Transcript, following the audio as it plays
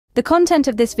The content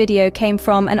of this video came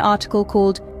from an article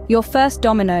called Your First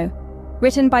Domino,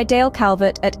 written by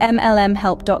Calvert at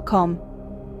mlmhelp.com.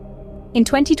 In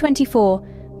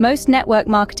 2024, most network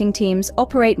marketing teams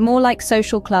operate more like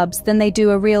social clubs than they do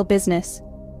a real business.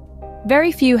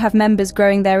 Very few have members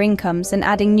growing their incomes and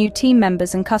adding new team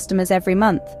members and customers every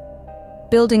month,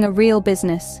 building a real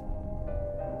business.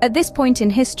 At this point in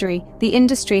history, the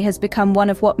industry has become one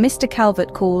of what Mr.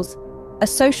 Calvert calls a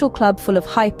social club full of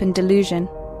hype and delusion.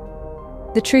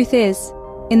 The truth is,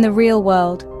 in the real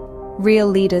world, real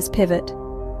leaders pivot.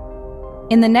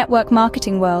 In the network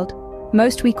marketing world,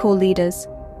 most we call leaders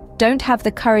don't have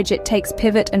the courage it takes to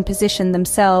pivot and position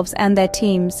themselves and their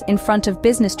teams in front of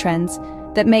business trends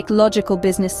that make logical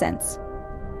business sense.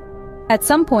 At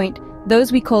some point,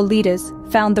 those we call leaders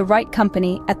found the right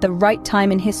company at the right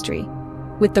time in history,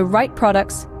 with the right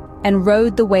products, and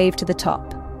rode the wave to the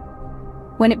top.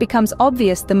 When it becomes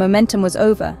obvious the momentum was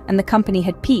over and the company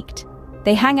had peaked,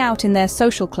 they hang out in their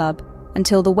social club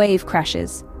until the wave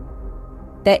crashes.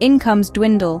 Their incomes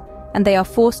dwindle, and they are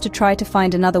forced to try to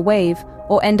find another wave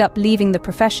or end up leaving the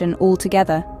profession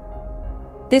altogether.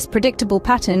 This predictable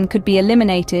pattern could be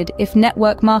eliminated if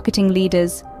network marketing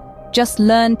leaders just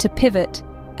learned to pivot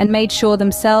and made sure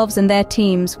themselves and their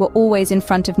teams were always in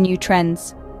front of new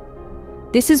trends.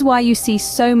 This is why you see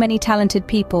so many talented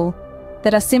people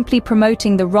that are simply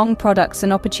promoting the wrong products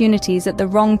and opportunities at the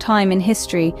wrong time in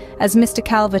history, as Mr.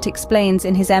 Calvert explains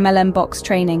in his MLM Box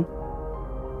training.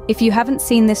 If you haven't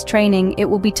seen this training, it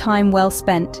will be time well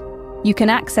spent. You can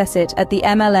access it at the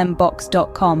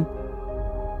mlmbox.com.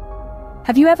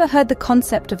 Have you ever heard the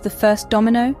concept of the first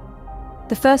domino?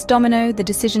 The first domino, the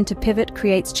decision to pivot,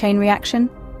 creates chain reaction.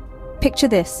 Picture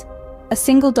this: a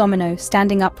single domino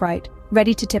standing upright,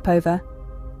 ready to tip over.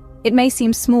 It may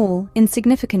seem small,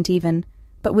 insignificant even,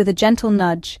 but with a gentle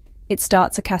nudge, it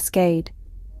starts a cascade.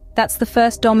 That's the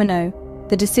first domino,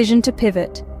 the decision to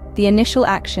pivot, the initial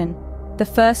action, the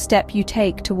first step you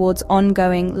take towards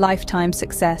ongoing, lifetime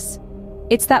success.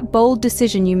 It's that bold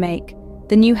decision you make,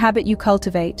 the new habit you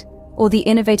cultivate, or the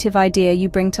innovative idea you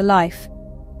bring to life.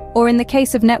 Or in the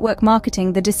case of network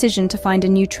marketing, the decision to find a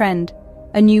new trend,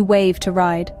 a new wave to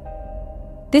ride.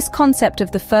 This concept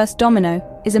of the first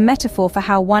domino is a metaphor for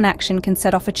how one action can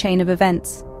set off a chain of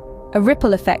events, a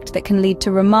ripple effect that can lead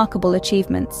to remarkable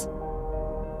achievements.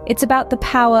 It's about the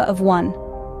power of one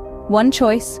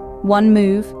choice, one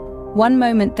move, one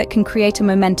moment that can create a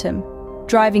momentum,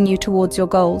 driving you towards your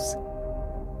goals.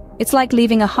 It's like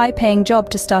leaving a high-paying job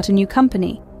to start a new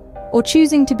company, or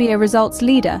choosing to be a results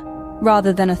leader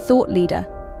rather than a thought leader.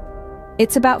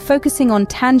 It's about focusing on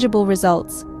tangible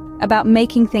results, about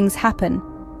making things happen,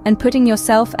 and putting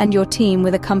yourself and your team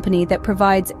with a company that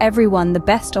provides everyone the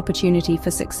best opportunity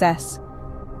for success.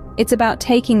 It's about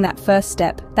taking that first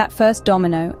step, that first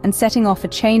domino, and setting off a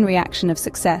chain reaction of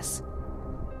success.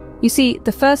 You see,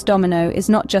 the first domino is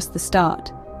not just the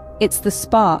start, it's the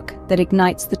spark that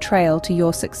ignites the trail to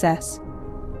your success.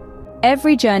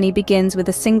 Every journey begins with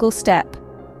a single step,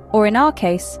 or in our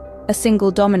case, a single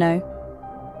domino.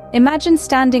 Imagine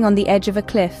standing on the edge of a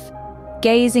cliff,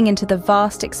 gazing into the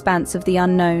vast expanse of the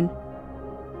unknown.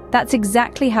 That's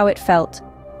exactly how it felt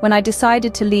when I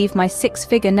decided to leave my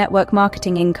six-figure network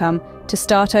marketing income to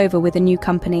start over with a new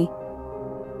company.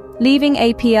 Leaving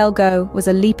APL Go was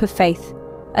a leap of faith,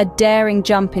 a daring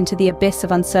jump into the abyss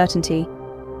of uncertainty.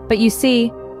 But you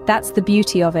see, that's the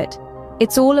beauty of it.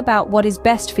 It's all about what is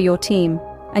best for your team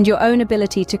and your own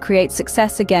ability to create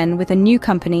success again with a new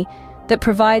company that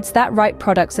provides that right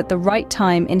products at the right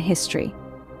time in history.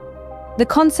 The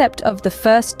concept of the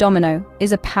first domino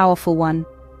is a powerful one.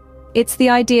 It's the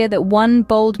idea that one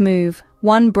bold move,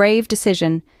 one brave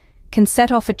decision, can set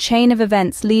off a chain of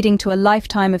events leading to a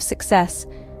lifetime of success,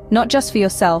 not just for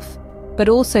yourself, but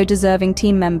also deserving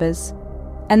team members.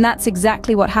 And that's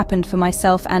exactly what happened for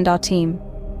myself and our team.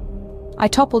 I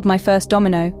toppled my first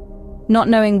domino, not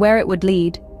knowing where it would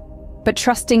lead, but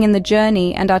trusting in the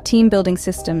journey and our team-building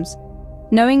systems,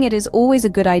 knowing it is always a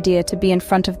good idea to be in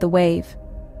front of the wave.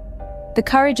 The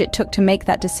courage it took to make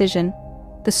that decision,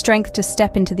 the strength to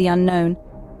step into the unknown,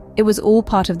 it was all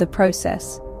part of the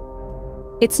process.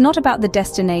 It's not about the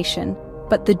destination,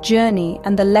 but the journey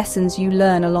and the lessons you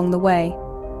learn along the way.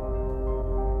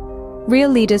 Real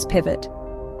leaders pivot.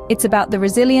 It's about the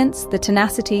resilience, the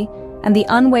tenacity, and the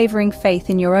unwavering faith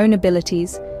in your own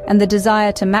abilities, and the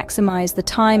desire to maximize the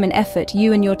time and effort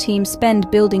you and your team spend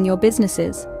building your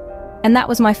businesses. And that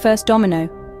was my first domino,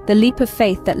 the leap of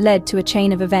faith that led to a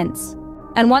chain of events.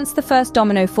 And once the first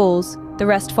domino falls, the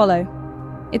rest follow.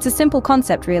 It's a simple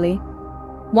concept, really.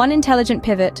 One intelligent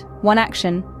pivot, one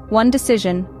action, one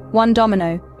decision, one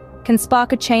domino, can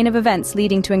spark a chain of events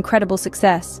leading to incredible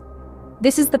success.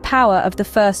 This is the power of the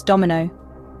first domino.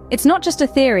 It's not just a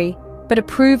theory, but a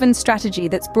proven strategy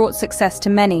that's brought success to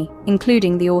many,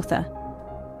 including the author.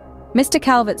 Mr.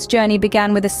 Calvert's journey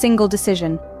began with a single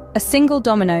decision, a single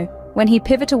domino, when he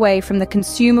pivoted away from the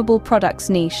consumable products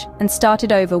niche and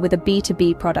started over with a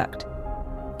B2B product.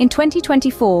 In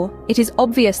 2024, it is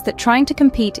obvious that trying to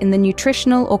compete in the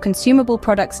nutritional or consumable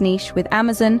products niche with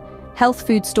Amazon, health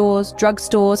food stores, drug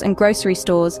stores, and grocery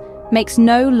stores makes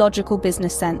no logical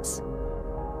business sense.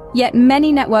 Yet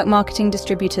many network marketing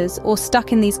distributors are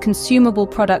stuck in these consumable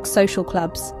product social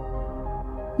clubs.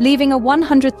 Leaving a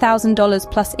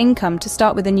 $100,000 plus income to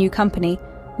start with a new company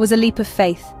was a leap of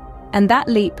faith, and that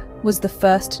leap was the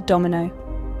first domino.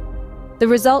 The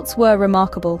results were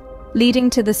remarkable, leading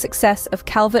to the success of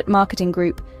Calvert Marketing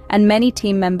Group and many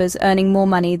team members earning more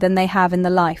money than they have in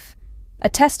their life, a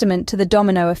testament to the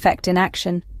domino effect in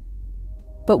action.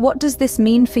 But what does this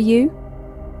mean for you?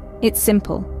 It's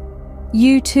simple.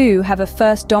 You too have a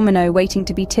first domino waiting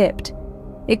to be tipped.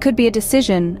 It could be a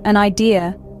decision, an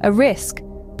idea, a risk,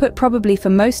 but probably for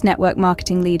most network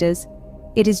marketing leaders,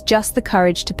 it is just the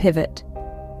courage to pivot.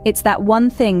 It's that one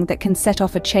thing that can set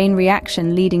off a chain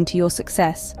reaction leading to your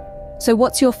success. So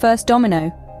what's your first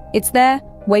domino? It's there,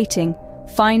 waiting.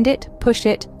 Find it, push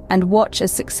it, and watch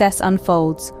as success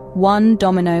unfolds, one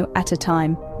domino at a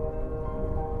time.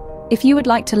 If you would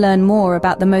like to learn more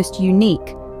about the most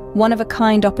unique,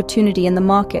 one-of-a-kind opportunity in the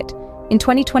market, in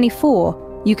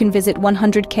 2024, you can visit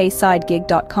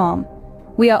 100ksidegig.com.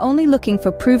 We are only looking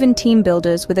for proven team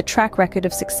builders with a track record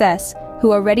of success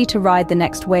who are ready to ride the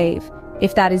next wave.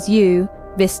 If that is you,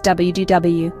 visit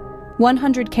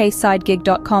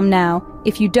www.100ksidegig.com now.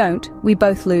 If you don't, we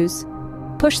both lose.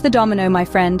 Push the domino, my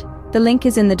friend. The link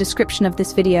is in the description of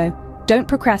this video. Don't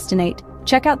procrastinate.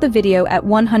 Check out the video at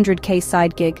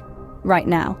 100ksidegig right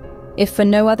now, if for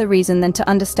no other reason than to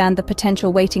understand the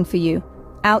potential waiting for you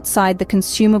outside the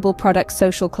consumable products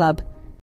social club.